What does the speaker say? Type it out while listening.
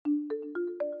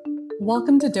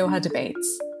Welcome to Doha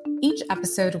Debates. Each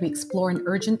episode, we explore an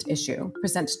urgent issue,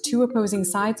 present two opposing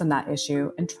sides on that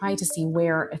issue, and try to see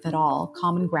where, if at all,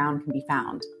 common ground can be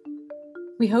found.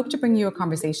 We hope to bring you a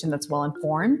conversation that's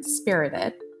well-informed,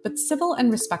 spirited, but civil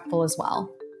and respectful as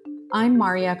well. I'm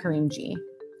Maria Karimji.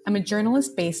 I'm a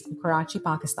journalist based in Karachi,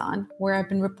 Pakistan, where I've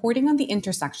been reporting on the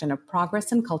intersection of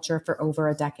progress and culture for over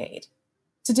a decade.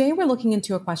 Today, we're looking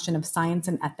into a question of science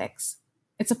and ethics.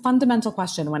 It's a fundamental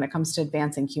question when it comes to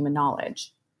advancing human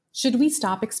knowledge. Should we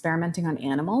stop experimenting on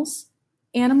animals?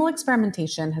 Animal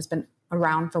experimentation has been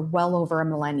around for well over a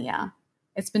millennia.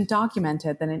 It's been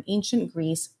documented that in ancient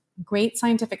Greece, great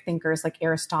scientific thinkers like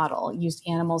Aristotle used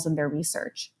animals in their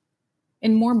research.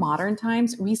 In more modern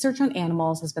times, research on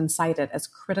animals has been cited as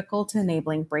critical to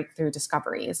enabling breakthrough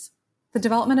discoveries. The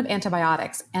development of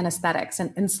antibiotics, anesthetics,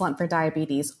 and insulin for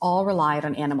diabetes all relied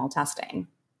on animal testing.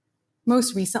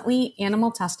 Most recently, animal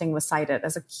testing was cited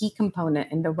as a key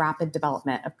component in the rapid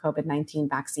development of COVID-19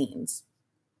 vaccines.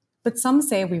 But some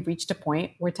say we've reached a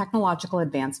point where technological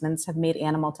advancements have made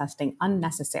animal testing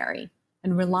unnecessary,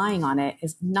 and relying on it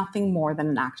is nothing more than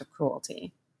an act of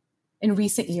cruelty. In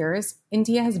recent years,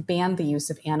 India has banned the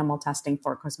use of animal testing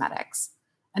for cosmetics,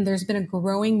 and there's been a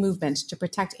growing movement to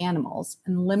protect animals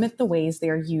and limit the ways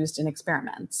they are used in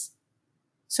experiments.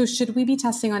 So should we be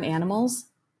testing on animals?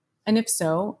 And if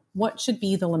so, what should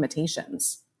be the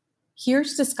limitations? Here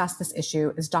to discuss this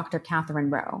issue is Dr.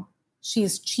 Catherine Rowe. She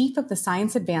is Chief of the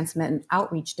Science Advancement and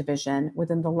Outreach Division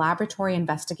within the Laboratory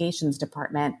Investigations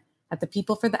Department at the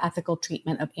People for the Ethical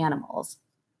Treatment of Animals,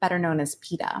 better known as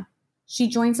PETA. She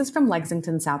joins us from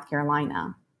Lexington, South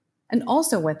Carolina. And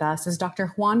also with us is Dr.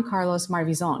 Juan Carlos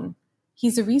Marvizon.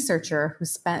 He's a researcher who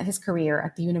spent his career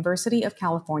at the University of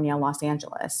California, Los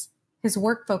Angeles. His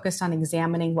work focused on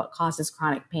examining what causes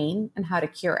chronic pain and how to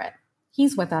cure it.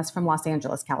 He's with us from Los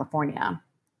Angeles, California.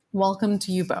 Welcome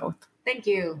to you both. Thank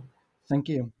you. Thank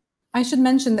you. I should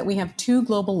mention that we have two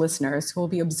global listeners who will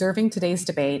be observing today's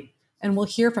debate, and we'll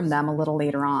hear from them a little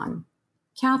later on.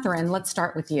 Catherine, let's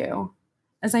start with you.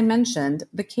 As I mentioned,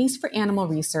 the case for animal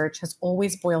research has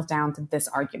always boiled down to this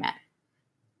argument.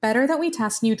 Better that we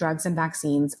test new drugs and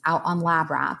vaccines out on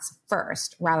lab rats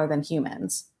first rather than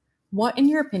humans. What, in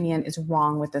your opinion, is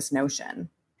wrong with this notion?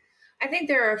 I think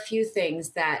there are a few things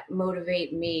that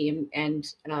motivate me and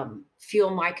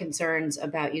fuel my concerns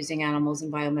about using animals in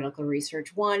biomedical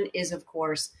research. One is, of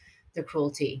course, the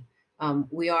cruelty.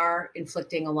 We are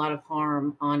inflicting a lot of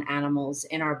harm on animals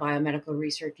in our biomedical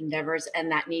research endeavors,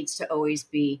 and that needs to always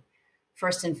be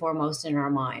first and foremost in our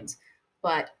minds.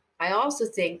 But I also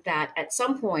think that at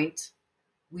some point,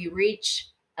 we reach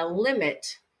a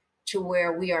limit to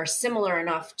where we are similar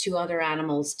enough to other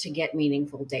animals to get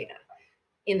meaningful data.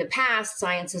 In the past,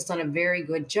 science has done a very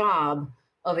good job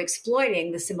of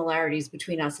exploiting the similarities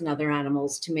between us and other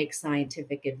animals to make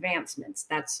scientific advancements.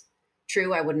 That's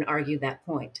true. I wouldn't argue that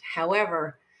point.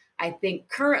 However, I think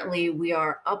currently we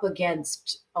are up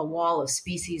against a wall of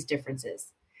species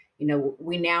differences.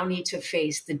 We now need to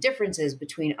face the differences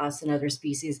between us and other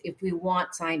species if we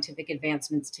want scientific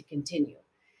advancements to continue.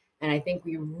 And I think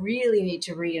we really need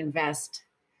to reinvest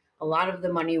a lot of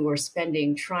the money we're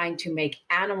spending trying to make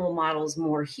animal models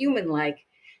more human-like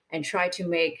and try to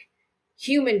make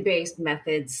human-based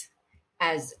methods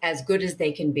as good as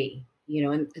they can be.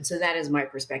 And so that is my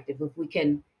perspective. If we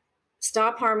can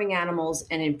stop harming animals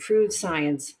and improve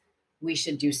science, we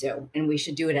should do so. And we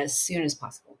should do it as soon as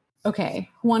possible. Okay,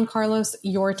 Juan Carlos,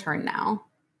 your turn now.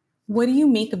 What do you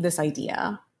make of this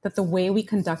idea that the way we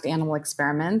conduct animal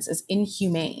experiments is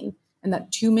inhumane and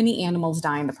that too many animals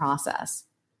die in the process?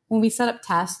 When we set up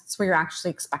tests where you're actually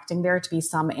expecting there to be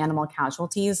some animal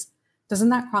casualties, doesn't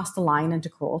that cross the line into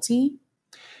cruelty?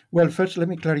 Well, first, let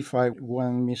me clarify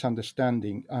one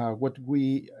misunderstanding.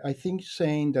 I think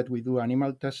saying that we do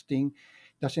animal testing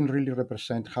doesn't really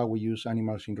represent how we use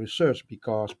animals in research,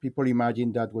 because people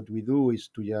imagine that what we do is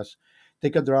to just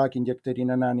take a drug, inject it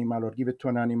in an animal, or give it to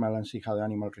an animal and see how the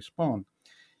animal responds.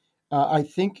 I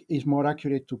think it's more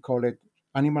accurate to call it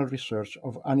animal research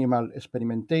of animal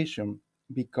experimentation,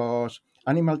 because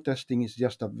animal testing is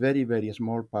just a very, very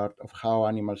small part of how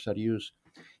animals are used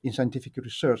in scientific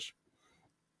research.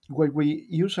 What we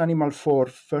use animal for,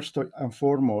 first and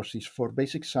foremost, is for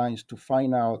basic science to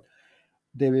find out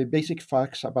the basic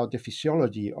facts about the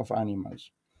physiology of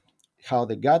animals, how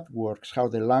the gut works, how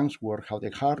the lungs work, how the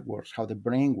heart works, how the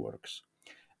brain works.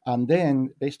 And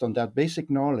then, based on that basic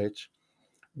knowledge,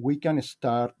 we can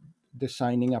start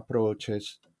designing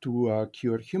approaches to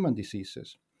cure human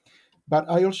diseases. But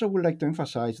I also would like to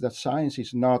emphasize that science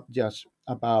is not just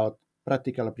about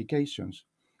practical applications.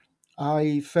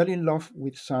 I fell in love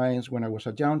with science when I was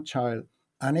a young child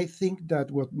And I think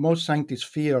that what most scientists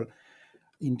feel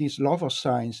in this love of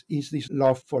science is this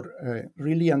love for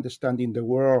really understanding the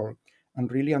world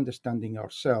and really understanding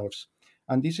ourselves.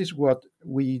 And this is what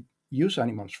we use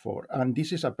animals for. And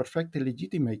this is a perfectly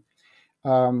legitimate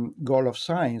goal of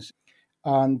science.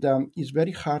 And it's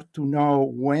very hard to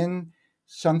know when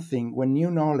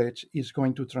new knowledge is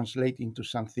going to translate into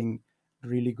something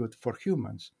really good for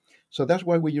humans. So that's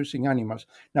why we're using animals.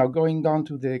 Now, going down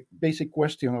to the basic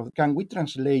question of can we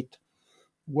translate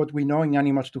what we know in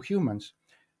animals to humans?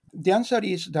 The answer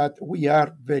is that we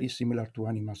are very similar to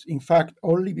animals. In fact,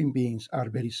 all living beings are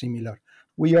very similar.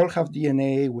 We all have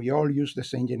DNA, we all use the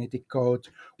same genetic code,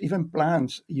 even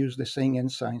plants use the same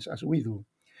enzymes as we do.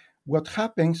 What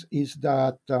happens is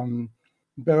that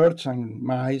birds and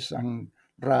mice and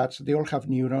rats, they all have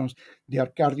neurons, their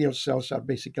cardiac cells are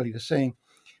basically the same.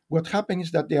 What happens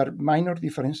is that there are minor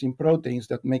differences in proteins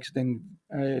that makes them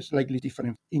slightly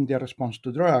different in their response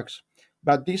to drugs.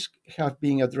 But this has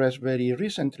been addressed very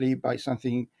recently by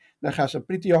something that has a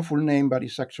pretty awful name, but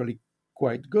is actually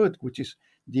quite good, which is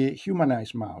the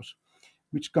humanized mouse,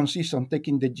 which consists on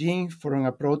taking the gene from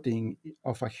a protein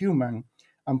of a human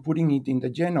and putting it in the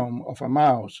genome of a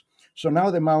mouse. So now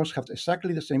the mouse has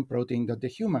exactly the same protein that the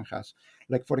human has.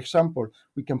 Like, for example,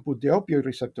 we can put the opioid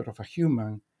receptor of a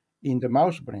human in the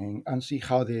mouse brain and see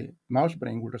how the mouse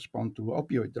brain will respond to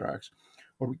opioid drugs.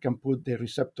 Or we can put the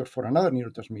receptor for another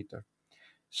neurotransmitter.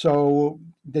 So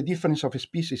the difference of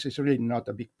species is really not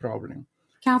a big problem.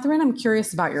 Catherine, I'm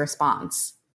curious about your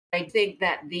response. I think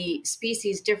that the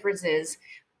species differences,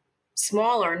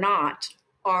 small or not,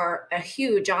 are a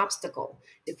huge obstacle.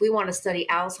 If we want to study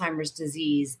Alzheimer's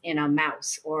disease in a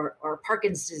mouse or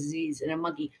Parkinson's disease in a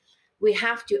monkey, we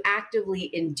have to actively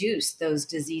induce those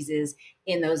diseases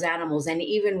in those animals. And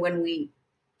even when we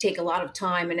take a lot of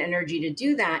time and energy to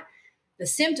do that, the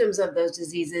symptoms of those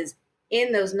diseases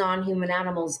in those non-human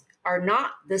animals are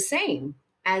not the same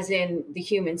as in the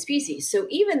human species. So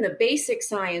even the basic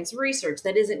science research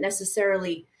that isn't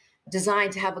necessarily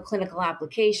designed to have a clinical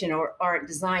application or aren't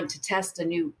designed to test a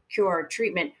new cure or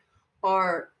treatment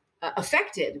are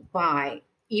affected by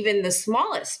even the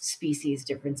smallest species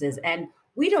differences. And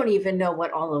we don't even know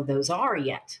what all of those are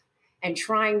yet. And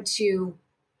trying to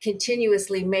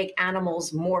continuously make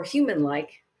animals more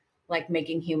human-like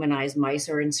making humanized mice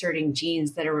or inserting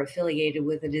genes that are affiliated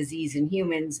with a disease in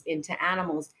humans into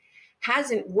animals,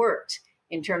 hasn't worked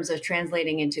in terms of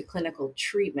translating into clinical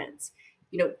treatments.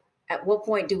 At what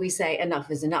point do we say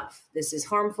enough is enough? This is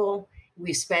harmful.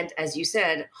 We've spent, as you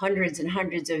said, hundreds and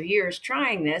hundreds of years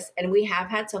trying this, and we have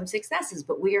had some successes,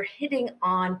 but we are hitting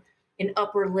on an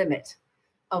upper limit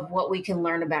of what we can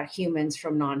learn about humans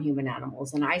from non-human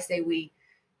animals. And I say we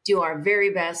do our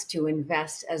very best to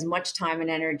invest as much time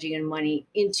and energy and money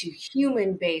into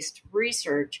human-based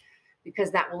research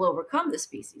because that will overcome the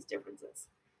species differences.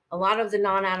 A lot of the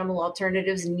non-animal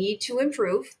alternatives need to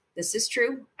improve. This is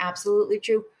true, absolutely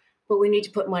true, but we need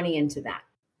to put money into that.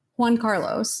 Juan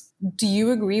Carlos, do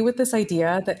you agree with this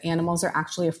idea that animals are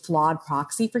actually a flawed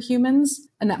proxy for humans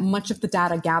and that much of the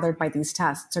data gathered by these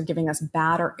tests are giving us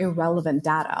bad or irrelevant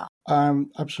data?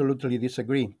 Absolutely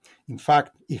disagree. In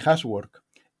fact, it has worked.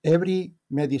 Every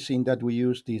medicine that we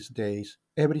use these days,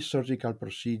 every surgical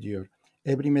procedure,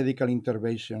 every medical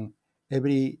intervention,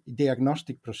 every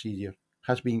diagnostic procedure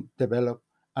has been developed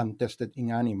and tested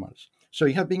in animals. So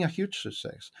it has been a huge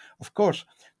success. Of course,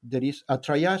 there is a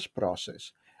triage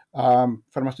process.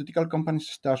 Pharmaceutical companies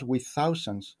start with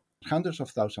hundreds of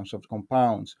thousands of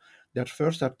compounds that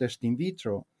first are tested in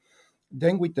vitro.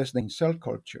 Then we test them in cell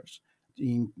cultures,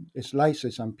 in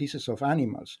slices and pieces of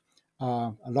animals.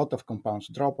 A lot of compounds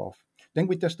drop off. Then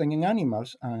we test them in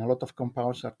animals, and a lot of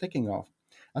compounds are taken off.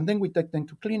 And then we take them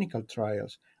to clinical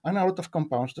trials, and a lot of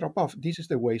compounds drop off. This is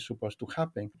the way it's supposed to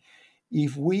happen.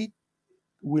 If we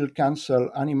will cancel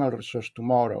animal research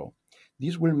tomorrow,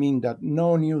 this will mean that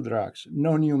no new drugs,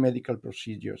 no new medical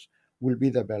procedures will be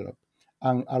developed.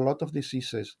 And a lot of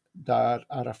diseases that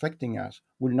are affecting us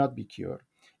will not be cured.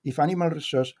 If animal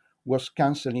research was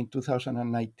canceled in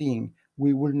 2019,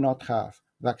 we will not have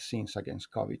vaccines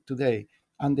against COVID today,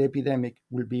 and the epidemic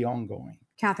will be ongoing.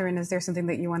 Catherine, is there something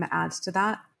that you want to add to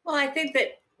that? Well, I think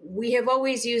that we have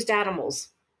always used animals.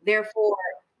 Therefore,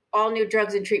 all new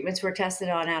drugs and treatments were tested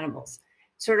on animals.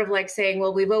 Sort of like saying,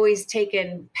 well, we've always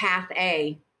taken path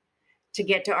A to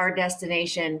get to our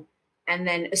destination, and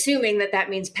then assuming that that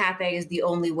means path A is the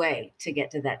only way to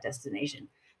get to that destination.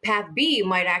 Path B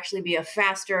might actually be a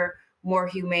faster, more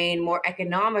humane, more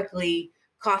economically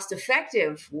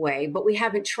cost-effective way, but we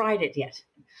haven't tried it yet.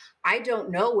 I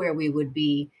don't know where we would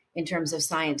be in terms of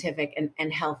scientific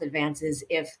and health advances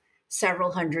if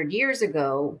several hundred years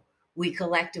ago we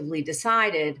collectively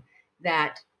decided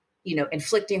that,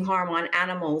 inflicting harm on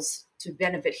animals to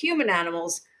benefit human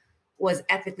animals was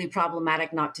ethically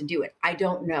problematic not to do it. I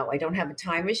don't know. I don't have a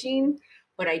time machine,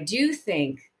 but I do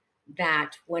think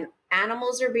that when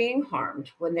animals are being harmed,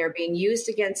 when they're being used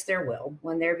against their will,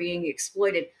 when they're being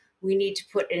exploited, we need to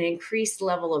put an increased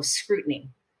level of scrutiny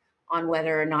on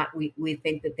whether or not we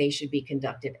think that they should be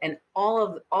conducted. And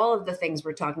all of the things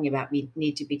we're talking about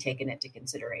need to be taken into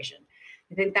consideration.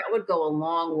 I think that would go a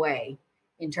long way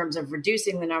in terms of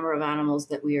reducing the number of animals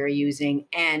that we are using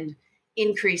and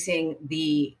increasing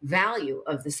the value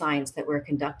of the science that we're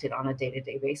conducted on a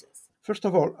day-to-day basis. First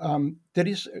of all,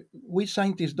 we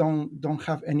scientists don't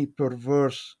have any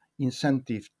perverse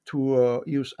incentive to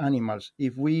use animals.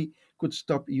 If we could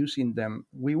stop using them,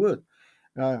 we would.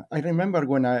 I remember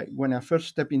when I first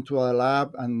stepped into a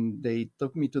lab and they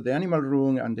took me to the animal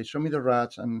room and they showed me the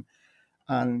rats and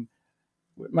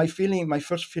my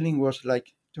first feeling was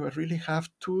like, do I really have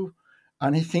to?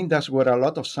 And I think that's what a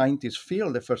lot of scientists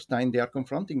feel the first time they are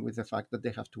confronting with the fact that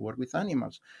they have to work with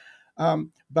animals.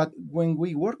 But when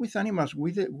we work with animals,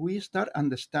 we start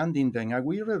understanding them and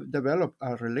we develop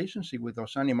a relationship with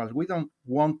those animals. We don't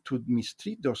want to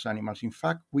mistreat those animals. In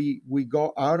fact, we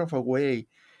go out of our way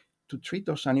to treat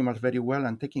those animals very well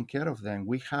and taking care of them.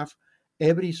 We have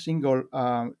every single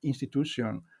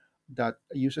institution that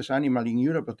uses animal in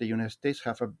Europe or the United States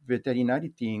have a veterinary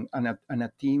team and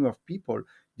a team of people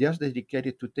just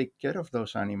dedicated to take care of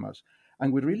those animals.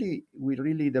 And we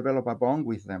really develop a bond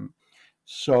with them.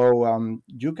 So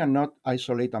you cannot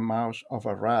isolate a mouse of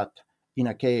a rat in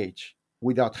a cage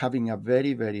without having a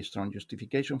very, very strong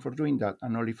justification for doing that,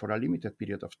 and only for a limited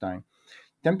period of time.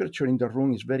 Temperature in the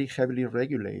room is very heavily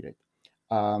regulated,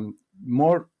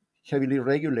 more heavily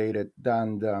regulated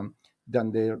than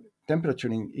the temperature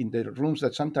in the rooms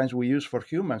that sometimes we use for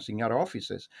humans in our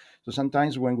offices. So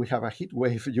sometimes when we have a heat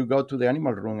wave, you go to the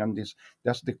animal room and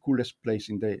that's the coolest place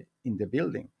in the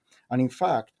building. And in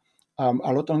fact, a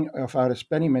lot of our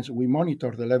experiments, we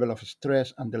monitor the level of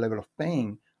stress and the level of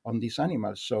pain on these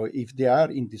animals. So if they are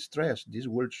in distress, this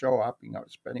will show up in our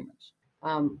experiments.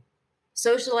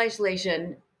 Social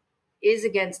isolation is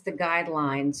against the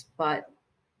guidelines, but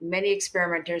many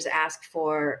experimenters ask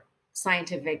for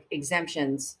scientific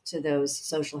exemptions to those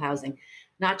social housing,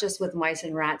 not just with mice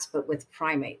and rats, but with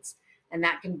primates. And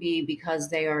that can be because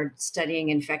they are studying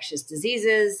infectious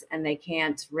diseases and they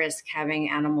can't risk having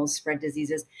animals spread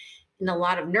diseases. In a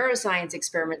lot of neuroscience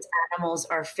experiments, animals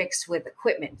are fixed with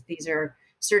equipment. These are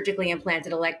surgically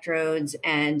implanted electrodes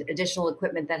and additional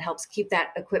equipment that helps keep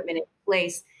that equipment in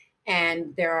place.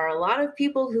 And there are a lot of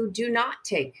people who do not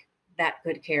take that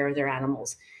good care of their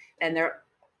animals. And there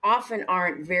often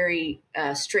aren't very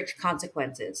strict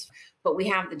consequences, but we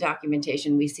have the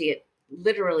documentation. We see it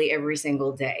literally every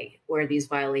single day where these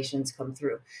violations come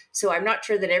through. So I'm not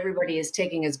sure that everybody is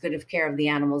taking as good of care of the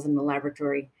animals in the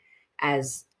laboratory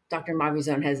as Dr.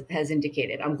 Mavizone has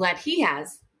indicated. I'm glad he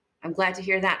has. I'm glad to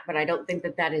hear that, but I don't think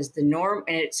that that is the norm,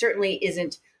 and it certainly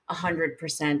isn't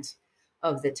 100%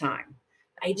 of the time.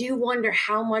 I do wonder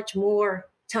how much more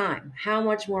time, how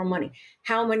much more money,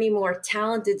 how many more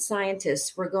talented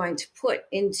scientists we're going to put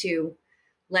into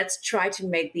let's try to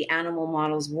make the animal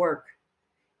models work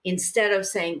instead of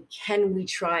saying, can we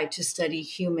try to study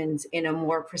humans in a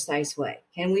more precise way?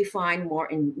 Can we find more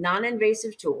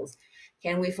non-invasive tools?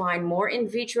 Can we find more in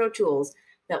vitro tools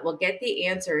that will get the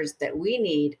answers that we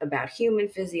need about human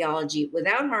physiology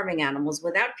without harming animals,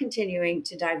 without continuing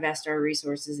to divest our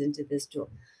resources into this tool,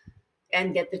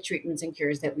 and get the treatments and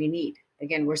cures that we need?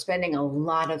 Again, we're spending a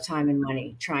lot of time and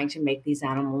money trying to make these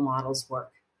animal models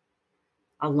work.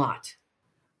 A lot.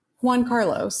 Juan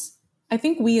Carlos, I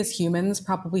think we as humans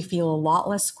probably feel a lot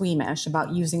less squeamish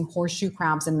about using horseshoe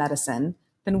crabs in medicine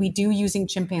than we do using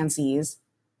chimpanzees.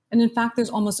 And in fact, there's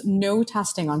almost no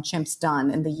testing on chimps done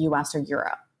in the US or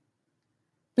Europe.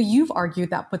 But you've argued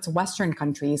that puts Western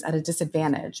countries at a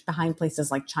disadvantage behind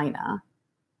places like China.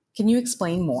 Can you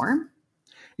explain more?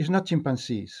 It's not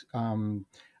chimpanzees.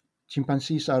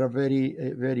 Chimpanzees are a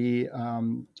very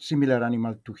similar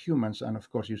animal to humans, and of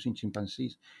course, using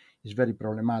chimpanzees is very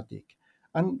problematic.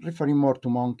 I'm referring more to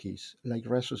monkeys, like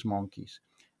rhesus monkeys.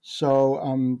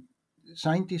 So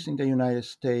scientists in the United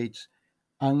States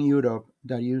and Europe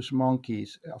that use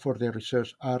monkeys for their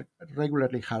research are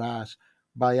regularly harassed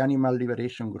by animal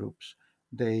liberation groups.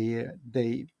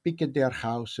 They picket their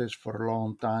houses for a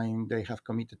long time. They have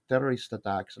committed terrorist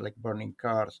attacks like burning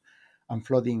cars and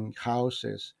flooding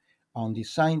houses on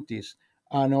these scientists.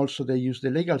 And also they use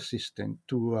the legal system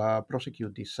to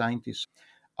prosecute these scientists.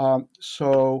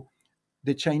 So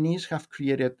the Chinese have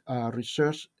created a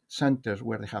research centers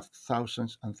where they have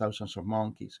thousands and thousands of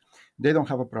monkeys. They don't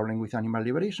have a problem with animal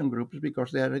liberation groups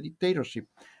because they are a dictatorship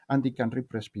and they can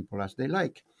repress people as they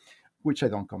like, which I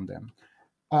don't condemn.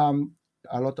 Um,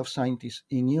 a lot of scientists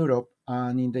in Europe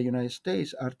and in the United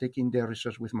States are taking their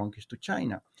research with monkeys to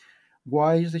China.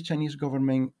 Why is the Chinese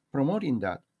government promoting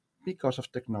that? Because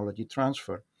of technology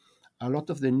transfer. A lot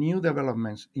of the new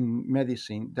developments in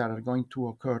medicine that are going to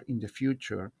occur in the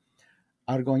future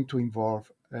are going to involve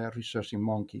research in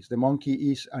monkeys. The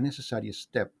monkey is a necessary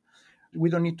step. We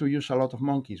don't need to use a lot of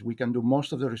monkeys. We can do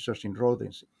most of the research in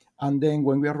rodents. And then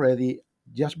when we are ready,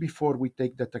 just before we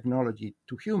take the technology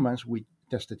to humans, we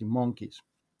test it in monkeys.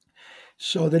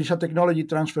 So there is a technology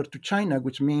transfer to China,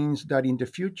 which means that in the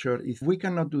future, if we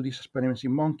cannot do these experiments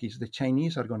in monkeys, the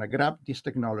Chinese are going to grab this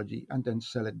technology and then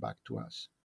sell it back to us.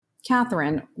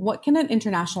 Catherine, what can an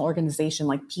international organization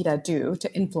like PETA do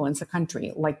to influence a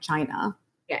country like China?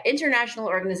 Yeah, international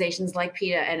organizations like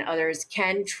PETA and others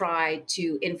can try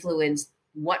to influence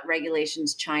what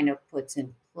regulations China puts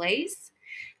in place.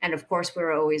 And of course,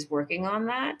 we're always working on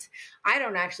that. I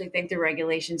don't actually think the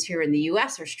regulations here in the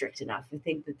US are strict enough. I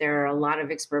think that there are a lot of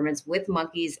experiments with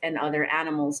monkeys and other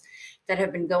animals that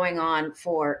have been going on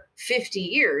for 50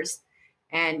 years,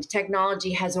 and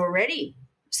technology has already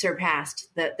surpassed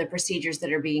the procedures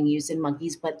that are being used in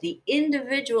monkeys. But the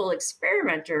individual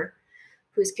experimenter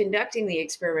who's conducting the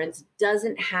experiments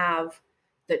doesn't have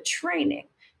the training.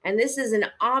 And this is an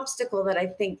obstacle that I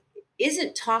think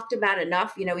isn't talked about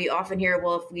enough. You know, we often hear,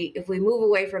 well, if we move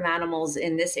away from animals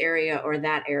in this area or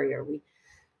that area, we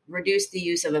reduce the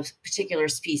use of a particular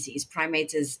species.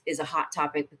 Primates is a hot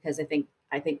topic because I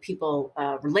think people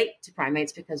relate to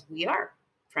primates because we are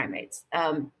primates.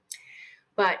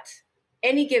 But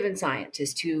any given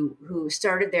scientist who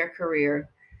started their career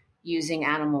using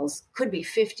animals could be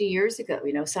 50 years ago.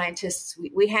 You know, scientists,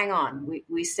 we hang on.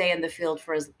 We stay in the field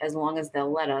for as long as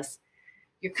they'll let us.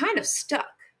 You're kind of stuck,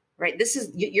 right?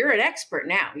 You're an expert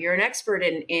now. You're an expert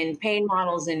in pain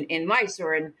models in mice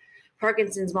or in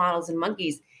Parkinson's models in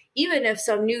monkeys. Even if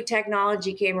some new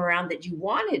technology came around that you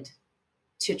wanted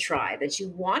to try, that you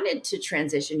wanted to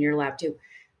transition your lab to,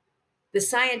 the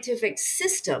scientific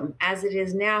system as it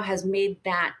is now has made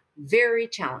that very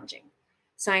challenging.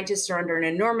 Scientists are under an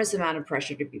enormous amount of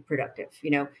pressure to be productive. You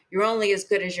know, you're only as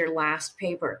good as your last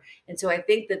paper. And so I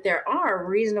think that there are a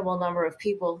reasonable number of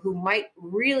people who might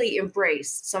really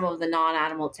embrace some of the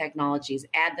non-animal technologies,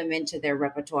 add them into their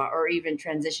repertoire, or even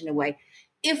transition away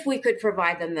if we could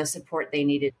provide them the support they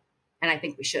needed. And I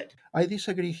think we should. I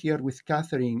disagree here with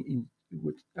Catherine.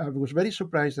 I was very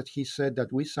surprised that he said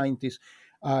that we scientists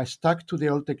stuck to the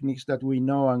old techniques that we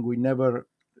know and we never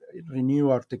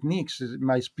renew our techniques.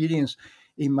 My experience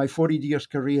in my 40 years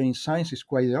career in science is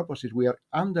quite the opposite. We are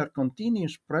under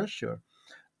continuous pressure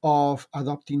of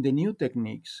adopting the new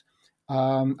techniques.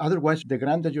 Otherwise, the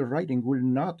grant that you're writing will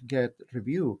not get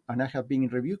review. And I have been in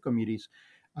review committees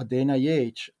at the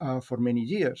NIH for many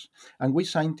years. And we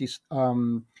scientists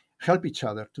help each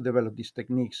other to develop these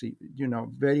techniques. You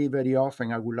know, very, very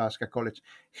often I will ask a college,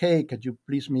 hey, could you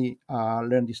please me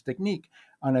learn this technique?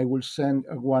 And I will send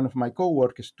one of my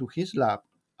coworkers to his lab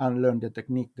and learn the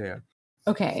technique there.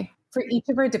 Okay. For each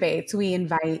of our debates, we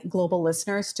invite global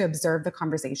listeners to observe the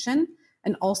conversation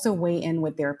and also weigh in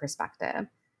with their perspective.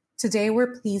 Today,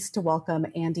 we're pleased to welcome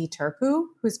Andy Turku,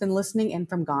 who's been listening in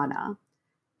from Ghana.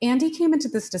 Andy came into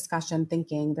this discussion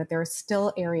thinking that there are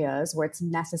still areas where it's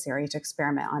necessary to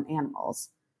experiment on animals.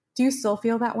 Do you still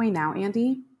feel that way now,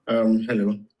 Andy?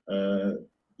 Hello.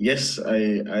 Yes,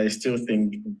 I still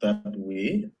think that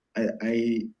way.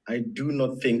 I do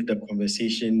not think the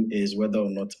conversation is whether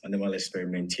or not animal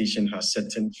experimentation has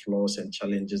certain flaws and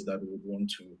challenges that we would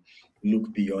want to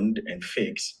look beyond and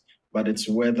fix, but it's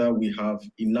whether we have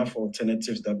enough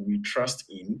alternatives that we trust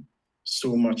in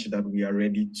so much that we are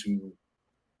ready to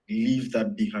leave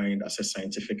that behind as a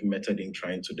scientific method in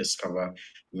trying to discover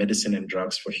medicine and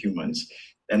drugs for humans.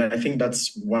 And I think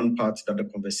that's one part that the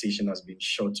conversation has been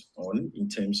short on in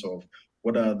terms of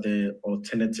what are the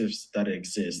alternatives that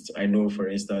exist. I know, for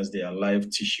instance, there are live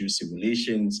tissue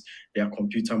simulations, there are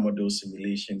computer model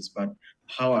simulations, but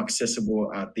how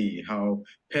accessible are they? How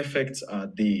perfect are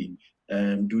they?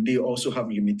 Do they also have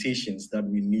limitations that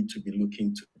we need to be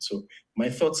looking to? So my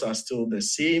thoughts are still the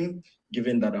same,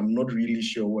 given that I'm not really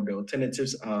sure what the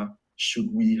alternatives are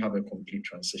should we have a complete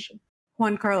transition.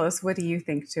 Juan Carlos, what do you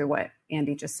think to what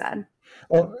Andy just said?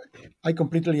 Oh, I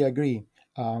completely agree.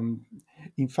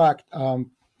 In fact,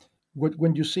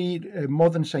 when you see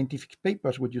modern scientific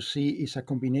papers, what you see is a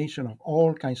combination of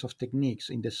all kinds of techniques.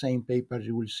 In the same paper,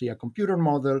 you will see a computer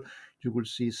model, you will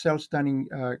see cell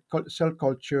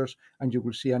cultures, and you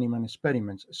will see animal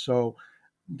experiments. So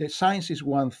The science is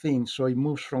one thing, so it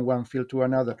moves from one field to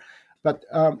another. But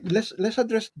let's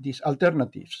address these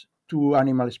alternatives to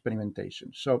animal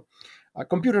experimentation. So,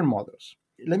 computer models.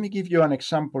 Let me give you an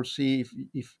example. See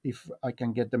if I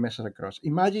can get the message across.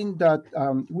 Imagine that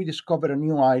we discover a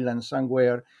new island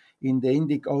somewhere in the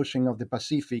Indic Ocean of the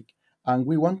Pacific, and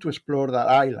we want to explore that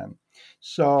island.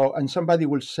 So, and somebody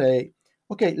will say,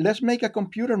 okay, let's make a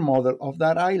computer model of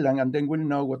that island, and then we'll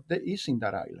know what there is in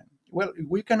that island. Well,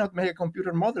 we cannot make a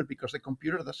computer model because the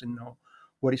computer doesn't know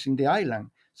what is in the island.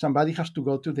 Somebody has to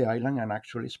go to the island and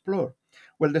actually explore.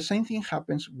 Well, the same thing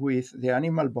happens with the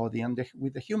animal body and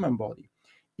with the human body.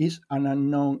 It's an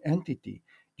unknown entity.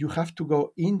 You have to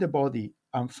go in the body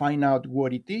and find out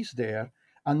what it is there.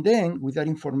 And then with that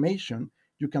information,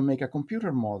 you can make a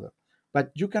computer model.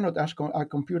 But you cannot ask a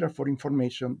computer for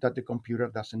information that the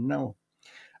computer doesn't know.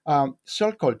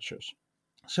 Cell cultures.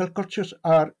 Cell cultures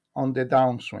are on the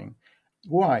downswing.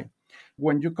 Why?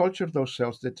 When you culture those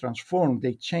cells, they transform,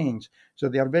 they change, so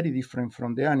they are very different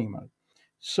from the animal.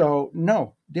 So,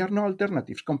 no, there are no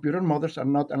alternatives. Computer models are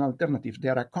not an alternative. They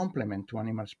are a complement to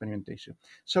animal experimentation.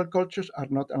 Cell cultures are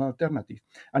not an alternative.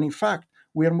 And in fact,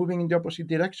 we are moving in the opposite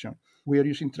direction. We are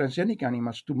using transgenic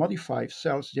animals to modify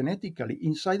cells genetically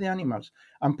inside the animals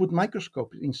and put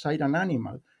microscopes inside an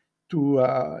animal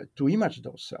to image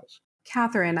those cells.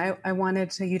 Catherine, I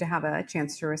wanted you to have a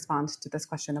chance to respond to this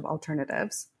question of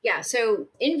alternatives. Yeah, so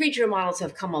in vitro models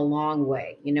have come a long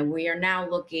way. We are now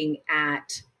looking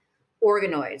at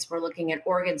organoids. We're looking at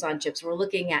organs on chips. We're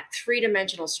looking at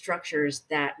three-dimensional structures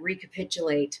that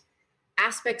recapitulate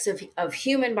aspects of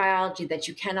human biology that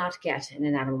you cannot get in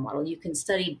an animal model. You can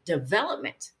study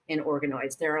development in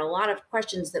organoids. There are a lot of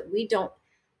questions that we don't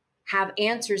have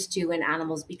answers to in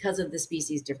animals because of the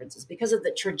species differences, because of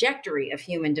the trajectory of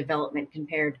human development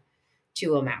compared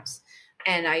to a mouse.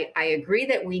 And I agree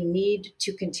that we need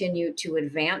to continue to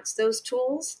advance those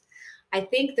tools. I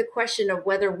think the question of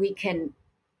whether we can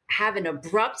have an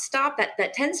abrupt stop,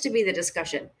 that tends to be the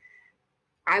discussion.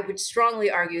 I would strongly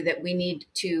argue that we need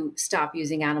to stop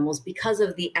using animals because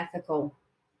of the ethical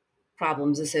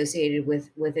problems associated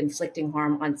with inflicting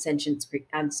harm on sentient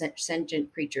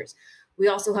creatures. We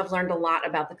also have learned a lot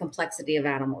about the complexity of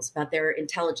animals, about their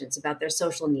intelligence, about their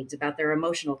social needs, about their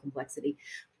emotional complexity.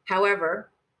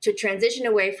 However, to transition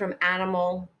away from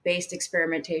animal-based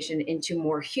experimentation into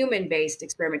more human-based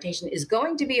experimentation is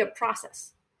going to be a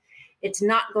process. It's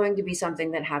not going to be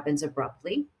something that happens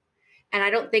abruptly. And I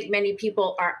don't think many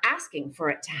people are asking for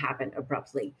it to happen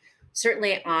abruptly.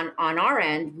 Certainly on our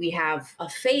end, we have a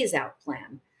phase-out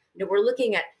plan. We're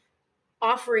looking at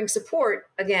offering support,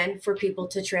 again, for people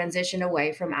to transition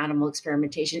away from animal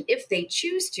experimentation if they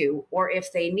choose to or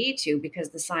if they need to,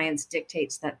 because the science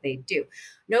dictates that they do.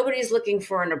 Nobody's looking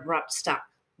for an abrupt stop.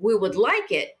 We would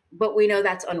like it, but we know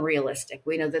that's unrealistic.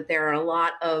 We know that there are a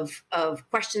lot of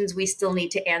questions we still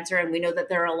need to answer, and we know that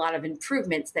there are a lot of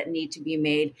improvements that need to be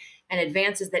made and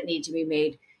advances that need to be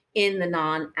made in the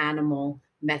non-animal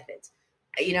methods.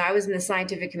 I was in the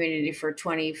scientific community for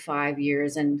 25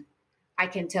 years, and I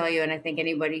can tell you, and I think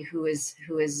anybody who has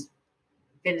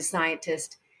been a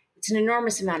scientist, it's an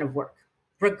enormous amount of work,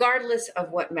 regardless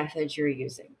of what methods you're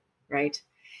using, right?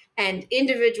 And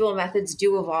individual methods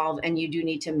do evolve, and you do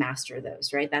need to master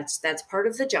those, right? That's part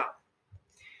of the job.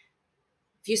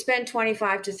 If you spend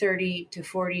 25 to 30 to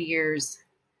 40 years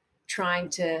trying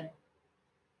to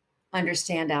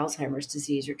understand Alzheimer's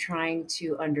disease or trying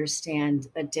to understand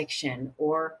addiction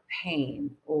or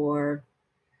pain or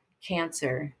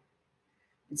cancer,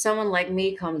 and someone like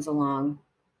me comes along,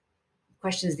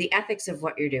 questions the ethics of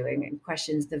what you're doing and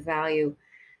questions the value,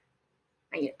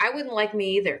 I wouldn't like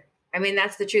me either. I mean,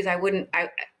 that's the truth.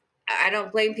 I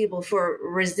don't blame people for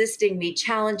resisting me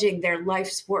challenging their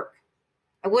life's work.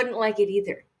 I wouldn't like it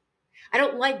either. I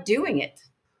don't like doing it,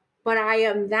 but I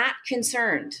am that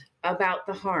concerned about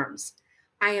the harms.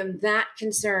 I am that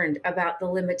concerned about the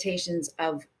limitations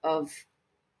of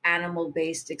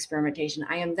animal-based experimentation.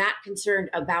 I am that concerned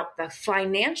about the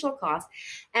financial cost,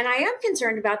 and I am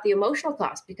concerned about the emotional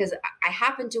cost, because I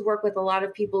happen to work with a lot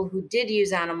of people who did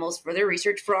use animals for their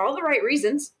research for all the right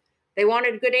reasons. They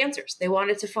wanted good answers. They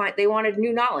wanted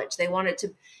new knowledge. They wanted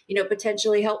to,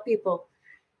 potentially help people,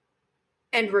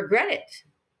 and regret it,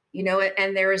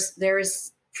 and there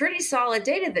is pretty solid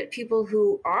data that people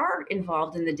who are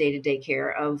involved in the day-to-day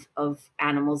care of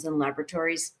animals in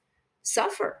laboratories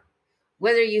suffer.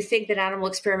 Whether you think that animal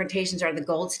experimentations are the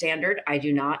gold standard, I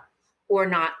do not, or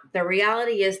not, the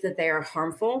reality is that they are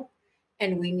harmful,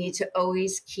 and we need to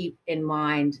always keep in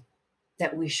mind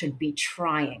that we should be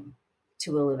trying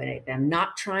to eliminate them,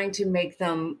 not trying to make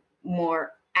them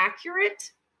more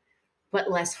accurate,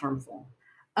 but less harmful.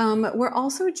 We're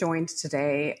also joined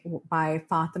today by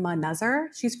Fatima Nazar.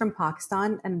 She's from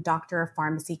Pakistan and Doctor of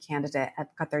Pharmacy candidate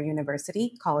at Qatar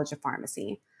University College of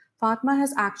Pharmacy. Fatima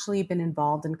has actually been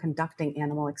involved in conducting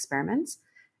animal experiments,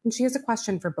 and she has a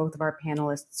question for both of our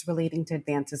panelists relating to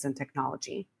advances in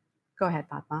technology. Go ahead,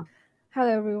 Fatima. Hello,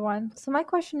 everyone. So my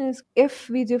question is, if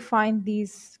we do find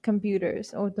these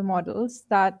computers or the models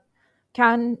that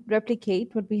can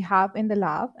replicate what we have in the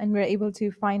lab, and we're able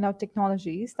to find out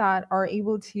technologies that are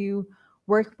able to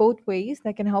work both ways,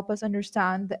 that can help us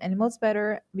understand the animals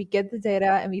better, we get the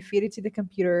data and we feed it to the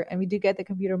computer, and we do get the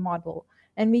computer model,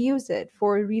 and we use it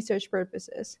for research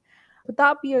purposes, would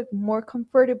that be a more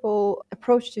comfortable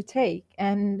approach to take?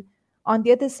 And on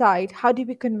the other side, how do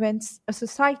we convince a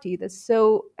society that's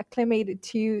so acclimated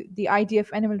to the idea of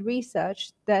animal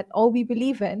research that all we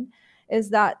believe in is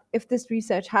that if this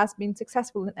research has been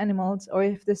successful in animals, or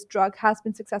if this drug has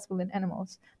been successful in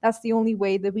animals, that's the only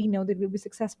way that we know that it will be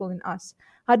successful in us?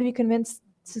 How do we convince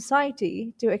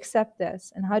society to accept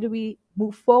this? And how do we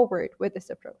move forward with this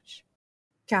approach?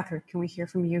 Catherine, can we hear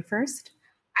from you first?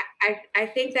 I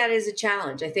think that is a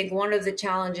challenge. I think one of the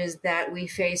challenges that we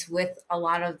face with a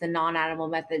lot of the non-animal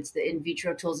methods, the in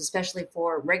vitro tools, especially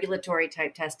for regulatory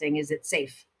type testing, is it's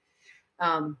safe.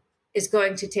 Is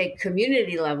going to take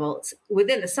community levels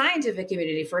within the scientific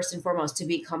community, first and foremost, to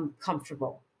become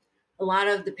comfortable. A lot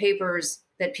of the papers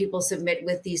that people submit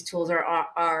with these tools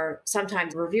are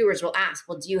sometimes reviewers will ask,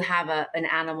 well, do you have an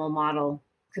animal model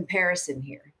comparison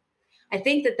here? I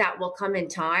think that will come in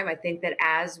time. I think that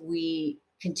as we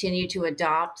continue to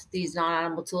adopt these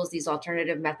non-animal tools, these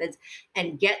alternative methods,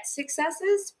 and get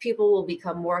successes, people will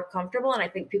become more comfortable. And I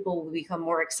think people will become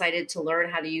more excited to learn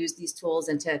how to use these tools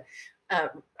and to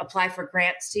apply for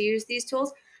grants to use these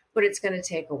tools. But it's going to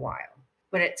take a while.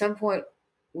 But at some point,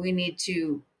 we need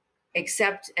to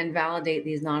accept and validate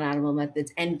these non-animal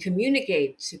methods and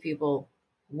communicate to people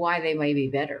why they may be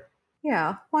better.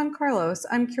 Yeah, Juan Carlos,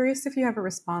 I'm curious if you have a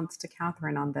response to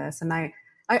Catherine on this. And I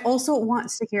also want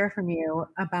to hear from you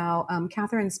about,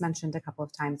 Catherine's mentioned a couple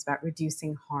of times about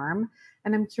reducing harm.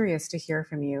 And I'm curious to hear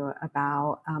from you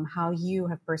about how you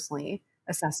have personally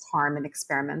assessed harm in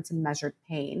experiments and measured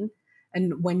pain,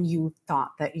 and when you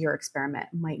thought that your experiment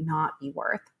might not be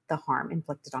worth the harm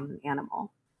inflicted on an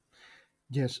animal.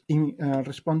 Yes, in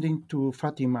responding to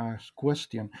Fatima's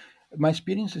question, my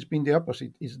experience has been the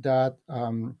opposite, is that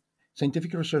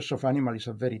scientific research of animals is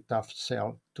a very tough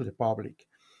sell to the public,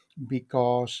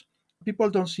 because people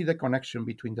don't see the connection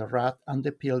between the rat and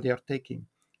the pill they are taking.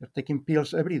 They're taking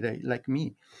pills every day, like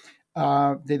me.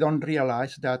 They don't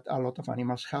realize that a lot of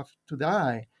animals have to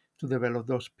die to develop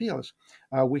those pills.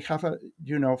 We have,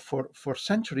 for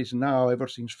centuries now, ever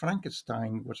since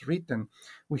Frankenstein was written,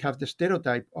 we have the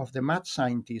stereotype of the mad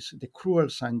scientist, the cruel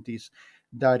scientist,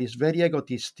 that is very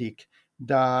egotistic,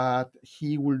 that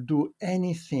he will do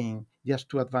anything just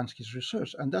to advance his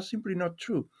research. And that's simply not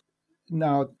true.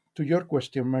 Now, to your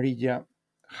question, Maria,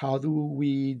 how do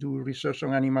we do research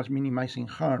on animals minimizing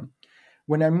harm?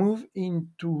 When I moved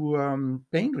into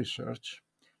pain research,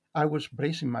 I was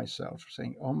bracing myself,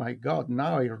 saying, oh my God,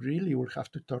 now I really will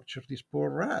have to torture these poor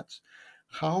rats.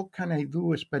 How can I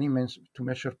do experiments to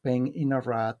measure pain in a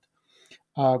rat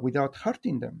without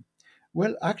hurting them?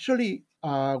 Well, actually,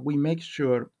 we make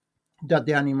sure that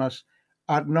the animals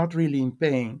are not really in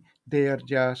pain. They are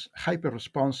just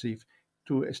hyper-responsive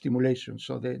to stimulation,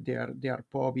 so their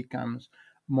paw becomes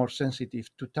more sensitive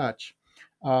to touch.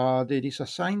 There is a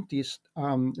scientist,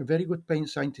 a very good pain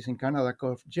scientist in Canada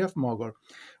called Jeff Mogul.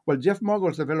 Well, Jeff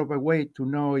Mogul developed a way to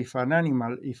know if an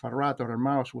animal, if a rat or a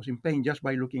mouse was in pain just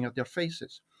by looking at their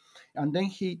faces. And then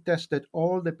he tested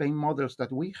all the pain models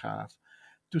that we have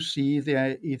to see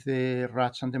if the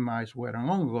rats and the mice were in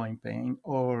ongoing pain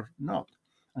or not.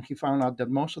 And he found out that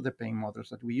most of the pain models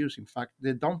that we use, in fact,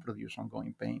 they don't produce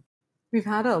ongoing pain. We've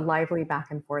had a lively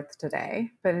back and forth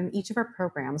today, but in each of our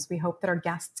programs, we hope that our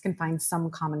guests can find some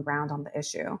common ground on the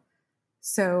issue.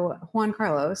 So, Juan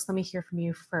Carlos, let me hear from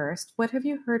you first. What have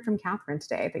you heard from Catherine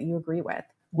today that you agree with?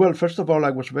 Well, first of all, I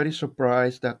was very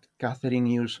surprised that Catherine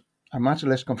used a much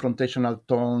less confrontational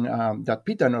tone that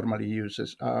PETA normally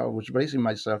uses. I was bracing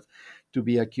myself to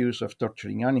be accused of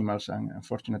torturing animals, and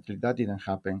unfortunately that didn't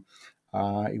happen.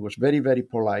 It was very, very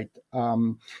polite.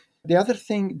 The other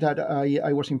thing that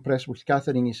I was impressed with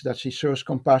Catherine is that she shows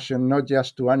compassion not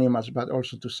just to animals, but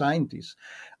also to scientists.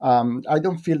 I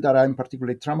don't feel that I'm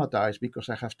particularly traumatized because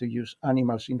I have to use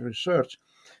animals in research.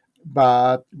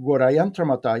 But what I am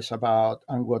traumatized about,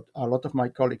 and what a lot of my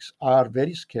colleagues are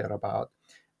very scared about,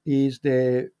 is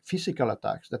the physical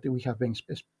attacks that we have been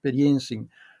experiencing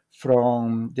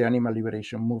from the animal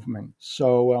liberation movement.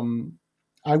 So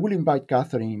I will invite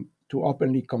Catherine to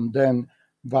openly condemn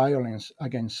violence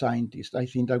against scientists. I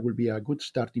think that will be a good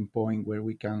starting point where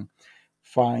we can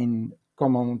find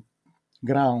common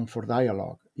ground for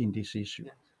dialogue in this issue.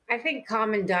 I think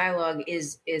common dialogue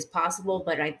is possible,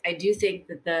 but I do think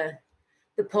that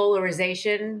the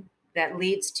polarization that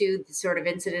leads to the sort of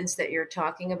incidents that you're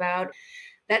talking about,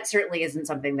 that certainly isn't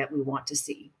something that we want to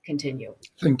see continue.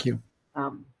 Thank you.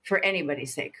 For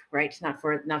anybody's sake, right? Not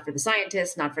for the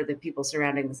scientists, not for the people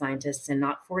surrounding the scientists, and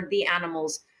not for the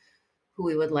animals who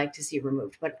we would like to see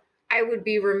removed. But I would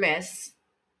be remiss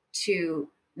to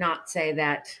not say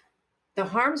that the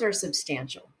harms are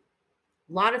substantial.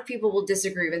 A lot of people will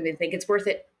disagree with me, think it's worth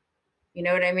it. You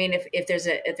know what I mean? If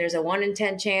there's a 1 in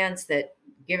 10 chance that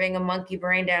giving a monkey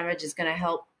brain damage is going to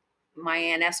help my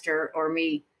Aunt Esther or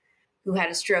me who had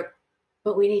a stroke,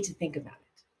 but we need to think about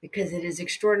it because it is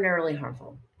extraordinarily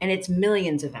harmful and it's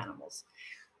millions of animals.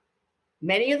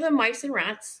 Many of them mice and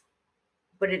rats,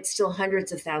 but it's still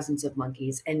hundreds of thousands of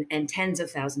monkeys and tens of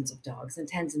thousands of dogs and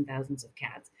tens and thousands of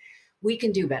cats. We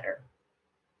can do better.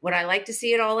 Would I like to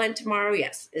see it all end tomorrow?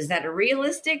 Yes. Is that a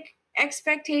realistic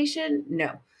expectation?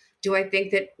 No. Do I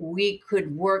think that we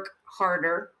could work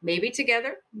harder, maybe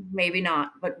together, maybe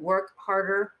not, but work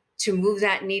harder to move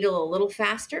that needle a little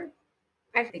faster?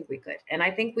 I think we could, and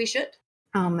I think we should.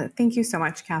 Thank you so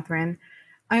much, Catherine.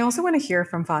 I also want to hear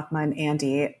from Fatma and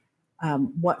Andy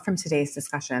what from today's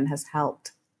discussion has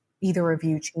helped either of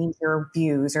you change your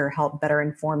views or help better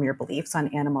inform your beliefs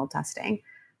on animal testing.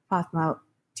 Fatma,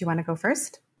 do you want to go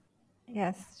first?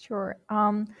 Yes, sure.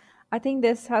 I think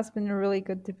this has been a really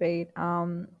good debate.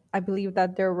 I believe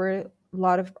that there were a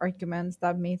lot of arguments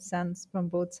that made sense from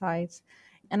both sides.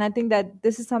 And I think that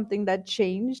this is something that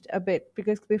changed a bit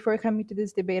because before coming to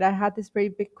this debate, I had this very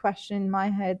big question in my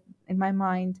head, in my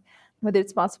mind, whether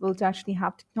it's possible to actually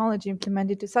have technology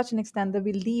implemented to such an extent that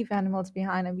we leave animals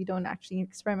behind and we don't actually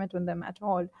experiment with them at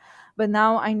all. But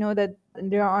now I know that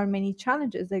there are many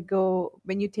challenges that go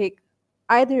when you take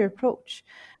either approach,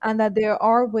 and that there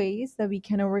are ways that we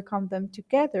can overcome them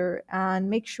together and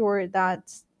make sure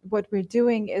that what we're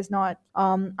doing is not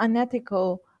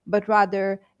unethical, but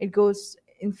rather it goes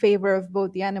in favor of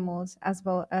both the animals as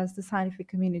well as the scientific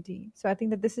community. So I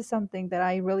think that this is something that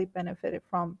I really benefited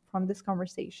from this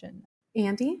conversation.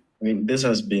 Andy? I mean, this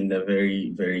has been a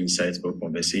very, very insightful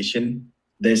conversation.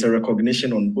 There's a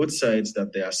recognition on both sides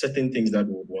that there are certain things that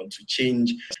we would want to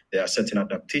change. There are certain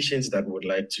adaptations that we would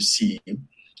like to see.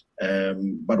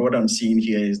 But what I'm seeing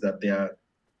here is that there are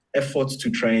efforts to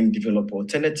try and develop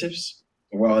alternatives,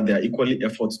 while there are equally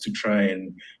efforts to try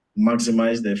and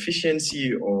maximize the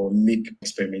efficiency or make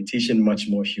experimentation much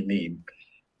more humane.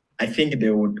 I think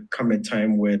there would come a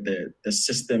time where the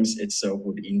systems itself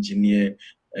would engineer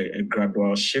a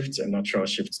gradual shift, a natural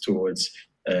shift towards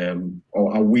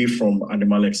or away from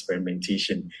animal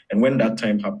experimentation. And when that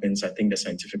time happens, I think the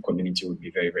scientific community would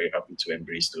be very, very happy to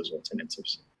embrace those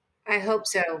alternatives. I hope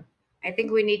so. I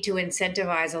think we need to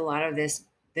incentivize a lot of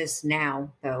this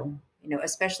now, though,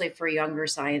 especially for younger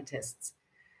scientists.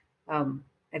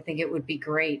 I think it would be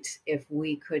great if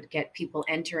we could get people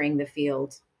entering the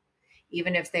field,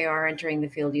 even if they are entering the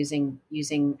field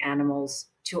using animals,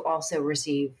 to also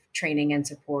receive training and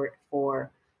support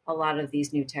for a lot of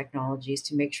these new technologies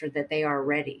to make sure that they are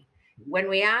ready. When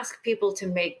we ask people to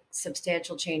make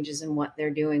substantial changes in what they're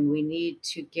doing, we need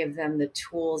to give them the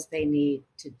tools they need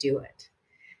to do it.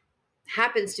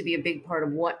 Happens to be a big part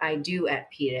of what I do at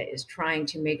PETA is trying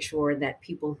to make sure that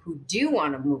people who do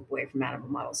want to move away from animal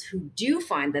models, who do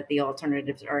find that the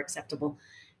alternatives are acceptable,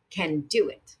 can do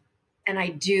it. And I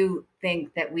do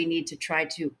think that we need to try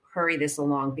to hurry this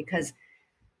along because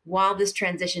while this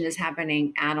transition is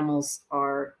happening, animals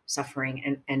are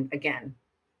suffering. And again,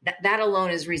 that alone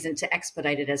is reason to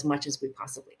expedite it as much as we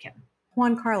possibly can.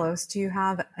 Juan Carlos, do you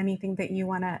have anything that you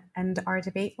want to end our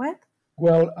debate with?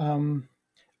 Well,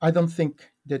 I don't think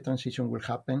the transition will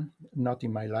happen, not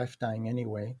in my lifetime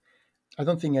anyway. I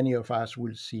don't think any of us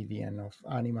will see the end of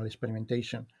animal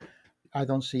experimentation. I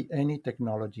don't see any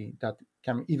technology that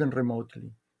can even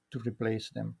remotely to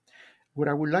replace them. What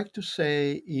I would like to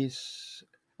say is,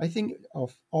 I think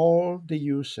of all the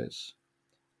uses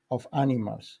of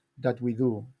animals that we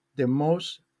do, the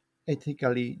most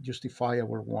ethically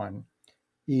justifiable one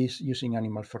is using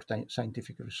animals for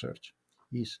scientific research.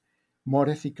 Is more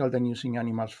ethical than using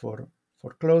animals for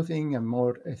clothing, and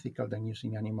more ethical than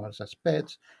using animals as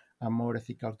pets, and more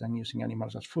ethical than using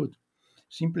animals as food,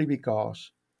 simply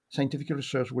because scientific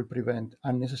research will prevent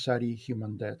unnecessary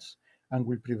human deaths and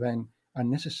will prevent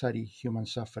unnecessary human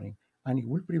suffering, and it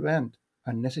will prevent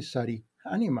unnecessary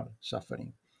animal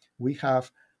suffering. We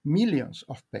have millions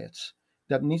of pets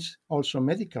that need also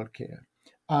medical care,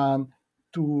 and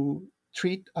to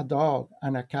treat a dog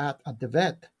and a cat at the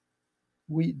vet,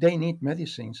 they need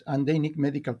medicines and they need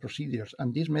medical procedures.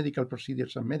 And these medical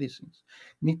procedures and medicines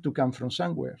need to come from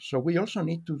somewhere. So we also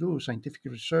need to do scientific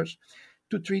research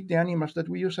to treat the animals that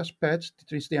we use as pets, to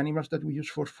treat the animals that we use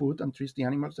for food, and treat the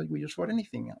animals that we use for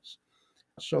anything else.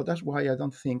 So that's why I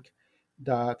don't think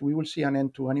that we will see an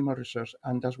end to animal research.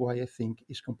 And that's why I think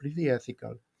it's completely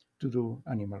ethical to do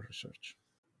animal research.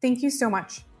 Thank you so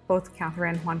much, both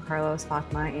Catherine, Juan Carlos,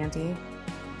 Fatma, Andy.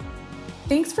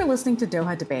 Thanks for listening to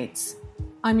Doha Debates.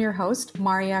 I'm your host,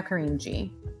 Maria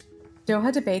Karimji.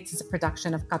 Doha Debates is a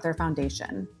production of Qatar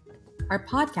Foundation. Our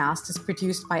podcast is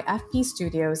produced by FP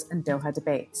Studios and Doha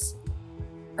Debates.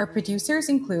 Our producers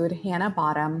include Hannah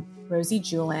Bottom, Rosie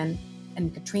Julin,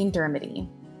 and Katrine Dermody,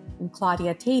 and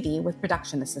Claudia Tatey with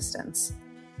production assistance.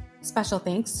 Special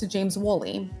thanks to James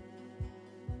Woolley.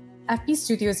 FP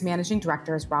Studios Managing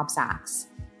Director is Rob Sachs.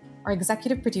 Our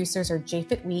executive producers are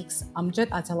Jafet Weeks,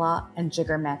 Amjad Atala, and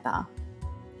Jigar Mehta.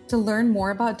 To learn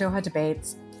more about Doha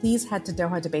Debates, please head to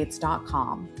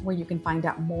dohadebates.com, where you can find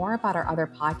out more about our other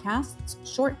podcasts,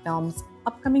 short films,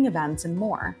 upcoming events, and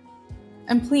more.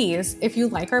 And please, if you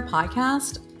like our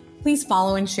podcast, please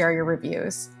follow and share your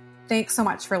reviews. Thanks so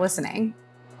much for listening.